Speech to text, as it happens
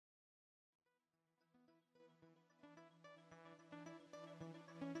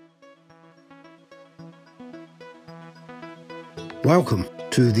Welcome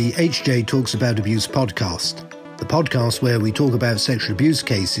to the HJ Talks About Abuse podcast, the podcast where we talk about sexual abuse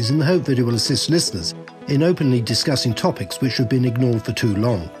cases in the hope that it will assist listeners in openly discussing topics which have been ignored for too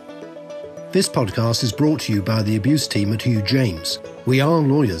long. This podcast is brought to you by the abuse team at Hugh James. We are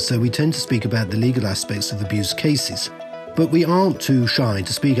lawyers, so we tend to speak about the legal aspects of abuse cases, but we aren't too shy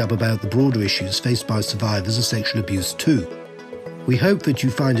to speak up about the broader issues faced by survivors of sexual abuse too. We hope that you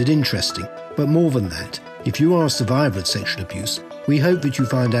find it interesting, but more than that, if you are a survivor of sexual abuse, we hope that you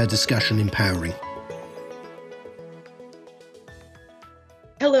find our discussion empowering.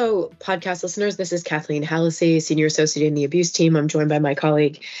 Hello, podcast listeners. This is Kathleen Hallisey, Senior Associate in the Abuse Team. I'm joined by my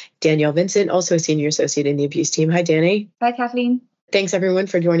colleague, Danielle Vincent, also a Senior Associate in the Abuse Team. Hi, Danny. Hi, Kathleen. Thanks, everyone,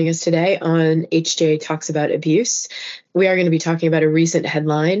 for joining us today on HJ Talks About Abuse. We are going to be talking about a recent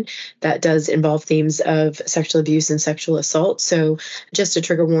headline that does involve themes of sexual abuse and sexual assault. So just a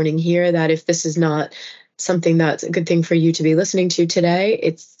trigger warning here that if this is not something that's a good thing for you to be listening to today,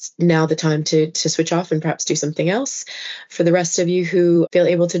 it's now the time to switch off and perhaps do something else. For the rest of you who feel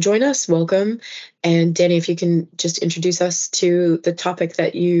able to join us, welcome. And Danny, if you can just introduce us to the topic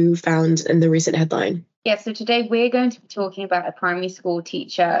that you found in the recent headline. Yeah, so today we're going to be talking about a primary school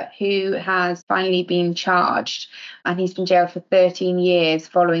teacher who has finally been charged, and he's been jailed for 13 years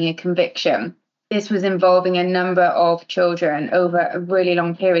following a conviction. This was involving a number of children over a really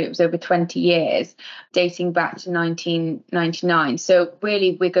long period. It was over 20 years, dating back to 1999. So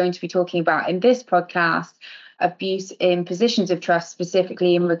really, we're going to be talking about in this podcast abuse in positions of trust,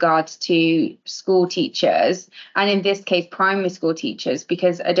 specifically in regards to school teachers, and in this case, primary school teachers,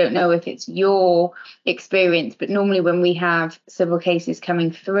 because I don't know if it's your experience, but normally when we have civil cases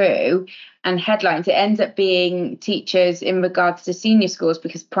coming through and headlines, it ends up being teachers in regards to senior schools,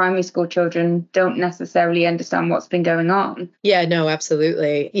 because primary school children don't necessarily understand what's been going on. Yeah, no,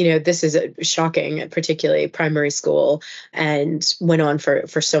 absolutely. This is shocking, particularly primary school, and went on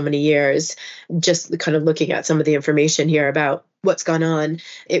for so many years. Just kind of looking at some of the information here about what's gone on.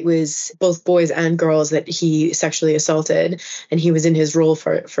 It was both boys and girls that he sexually assaulted, and he was in his role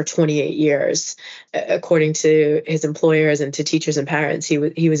for 28 years. According to his employers and to teachers and parents, he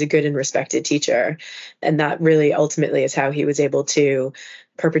was a good and respected teacher. And that really ultimately is how he was able to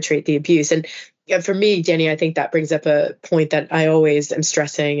perpetrate the abuse. And for me, Danny, I think that brings up a point that I always am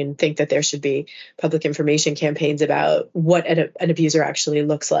stressing and think that there should be public information campaigns about what an abuser actually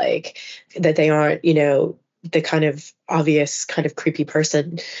looks like, that they aren't, the kind of obvious kind of creepy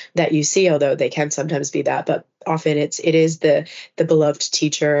person that you see, although they can sometimes be that, but often it is the beloved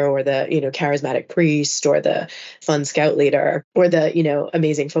teacher or the, charismatic priest or the fun scout leader or the,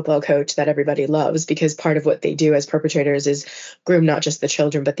 amazing football coach that everybody loves, because part of what they do as perpetrators is groom not just the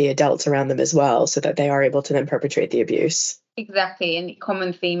children, but the adults around them as well, so that they are able to then perpetrate the abuse. Exactly. And the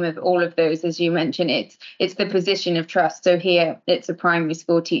common theme of all of those, as you mentioned, it's the position of trust. So here it's a primary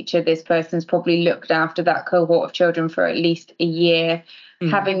school teacher. This person's probably looked after that cohort of children for at least a year.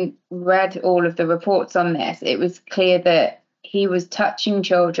 Having read all of the reports on this, it was clear that he was touching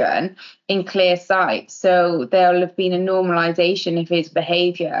children in clear sight. So there'll have been a normalization of his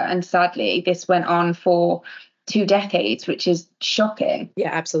behavior. And sadly, this went on for 2 decades, which is shocking.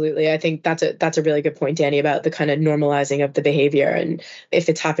 Yeah, absolutely. I think that's a really good point, Danny, about the kind of normalizing of the behavior. And if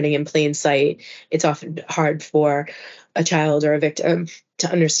it's happening in plain sight, it's often hard for a child or a victim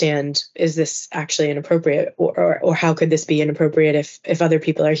to understand, is this actually inappropriate, or how could this be inappropriate if other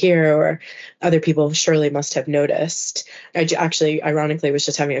people are here, or other people surely must have noticed. I actually, ironically, was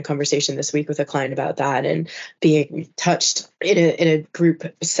just having a conversation this week with a client about that, and being touched in a group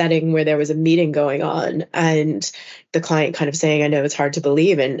setting where there was a meeting going on, and the client kind of saying, I know it's hard to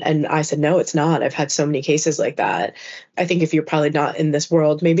believe. And I said, no, it's not. I've had so many cases like that. I think if you're probably not in this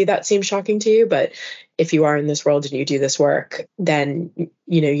world, maybe that seems shocking to you, but if you are in this world and you do this work, then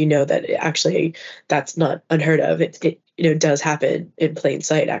you know that actually that's not unheard of. It does happen in plain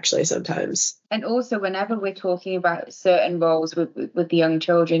sight, actually, sometimes. And also, whenever we're talking about certain roles with the young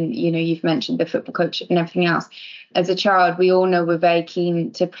children, you've mentioned the football coach and everything else. As a child, we all know we're very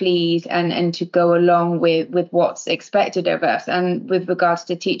keen to please and to go along with what's expected of us. And with regards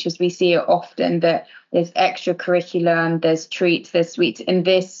to teachers, we see it often that there's extracurricular, there's treats, there's sweets. In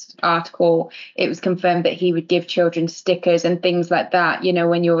this article, it was confirmed that he would give children stickers and things like that,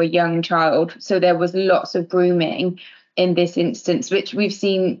 when you're a young child. So there was lots of grooming in this instance, which we've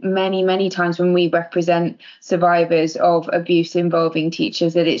seen many, many times when we represent survivors of abuse involving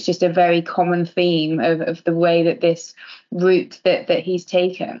teachers, that it's just a very common theme of the way that this route that he's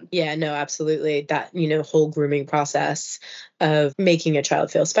taken. Yeah, no, absolutely. That, whole grooming process of making a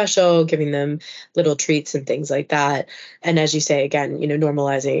child feel special, giving them little treats and things like that. And as you say, again,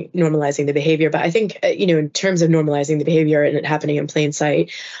 normalizing the behavior. But I think, in terms of normalizing the behavior and it happening in plain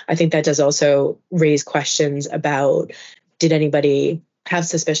sight, I think that does also raise questions about, did anybody have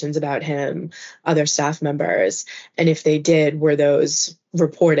suspicions about him, other staff members? And if they did, were those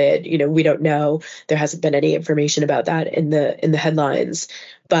reported? We don't know. There hasn't been any information about that in the headlines.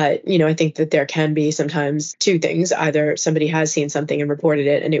 But, I think that there can be sometimes two things. Either somebody has seen something and reported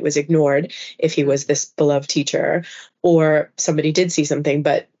it and it was ignored if he was this beloved teacher, or somebody did see something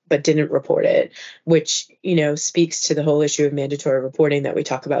but didn't report it, which, speaks to the whole issue of mandatory reporting that we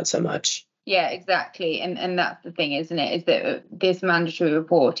talk about so much. Yeah, exactly. And that's the thing, isn't it? Is that this mandatory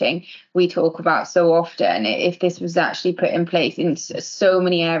reporting we talk about so often, if this was actually put in place in so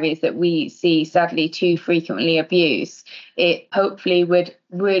many areas that we see sadly too frequently abuse, it hopefully would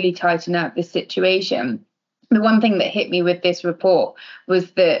really tighten up the situation. The one thing that hit me with this report was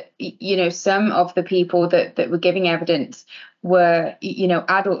that, some of the people that were giving evidence were,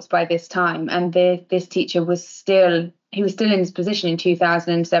 adults by this time, and this teacher was still in his position in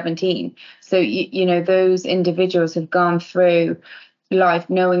 2017. So, those individuals have gone through life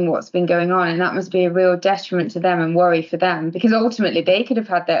knowing what's been going on, and that must be a real detriment to them and worry for them, because ultimately they could have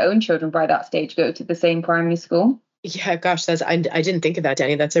had their own children by that stage go to the same primary school. Yeah, gosh, I didn't think of that,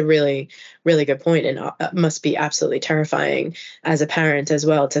 Danny. That's a really, really good point, and must be absolutely terrifying as a parent as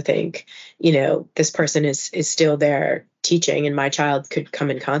well to think, this person is still there teaching and my child could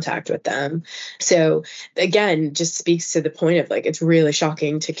come in contact with them. So again, just speaks to the point of it's really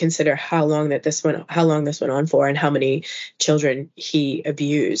shocking to consider how long this went on for and how many children he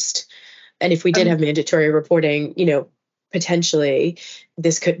abused. And if we did have mandatory reporting, potentially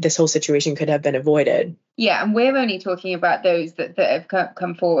this whole situation could have been avoided. Yeah, and we're only talking about those that have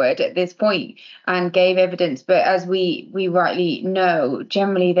come forward at this point and gave evidence. But as we rightly know,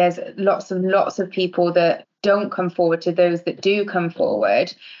 generally there's lots of people that don't come forward to those that do come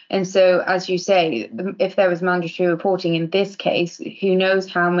forward. And so, as you say, if there was mandatory reporting in this case, who knows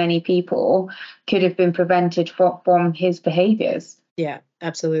how many people could have been prevented from his behaviours. Yeah,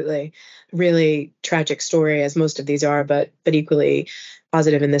 absolutely. Really tragic story, as most of these are, but equally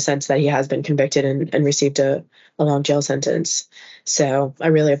positive in the sense that he has been convicted and received a long jail sentence. So I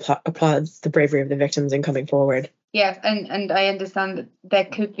really applaud the bravery of the victims in coming forward. Yes, and I understand that there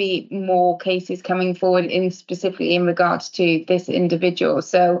could be more cases coming forward specifically in regards to this individual.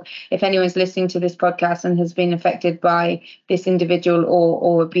 So if anyone's listening to this podcast and has been affected by this individual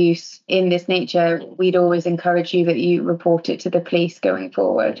or abuse in this nature, we'd always encourage you that you report it to the police going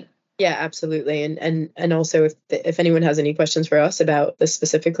forward. Yeah, absolutely. And also if anyone has any questions for us about this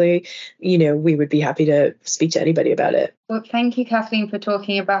specifically, we would be happy to speak to anybody about it. Well, thank you, Kathleen, for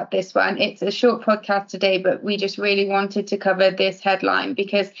talking about this one. It's a short podcast today, but we just really wanted to cover this headline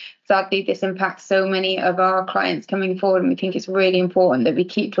because sadly this impacts so many of our clients coming forward. And we think it's really important that we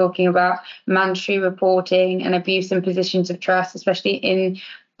keep talking about mandatory reporting and abuse in positions of trust, especially in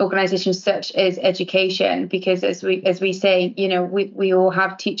organizations such as education, because as we say, we all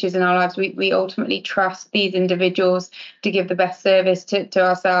have teachers in our lives. We ultimately trust these individuals to give the best service to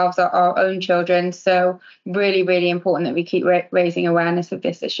ourselves, our own children. So really, really important that we keep raising awareness of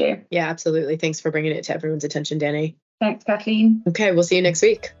this issue. Yeah, absolutely. Thanks for bringing it to everyone's attention, Danny. Thanks, Kathleen. Okay, we'll see you next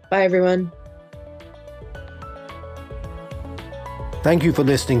week. Bye, everyone. Thank you for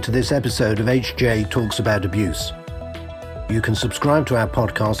listening to this episode of HJ Talks About Abuse. You can subscribe to our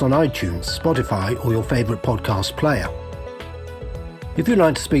podcast on iTunes, Spotify, or your favourite podcast player. If you'd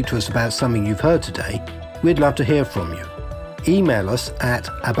like to speak to us about something you've heard today, we'd love to hear from you. Email us at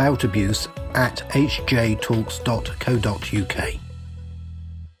aboutabuse@hjtalks.co.uk.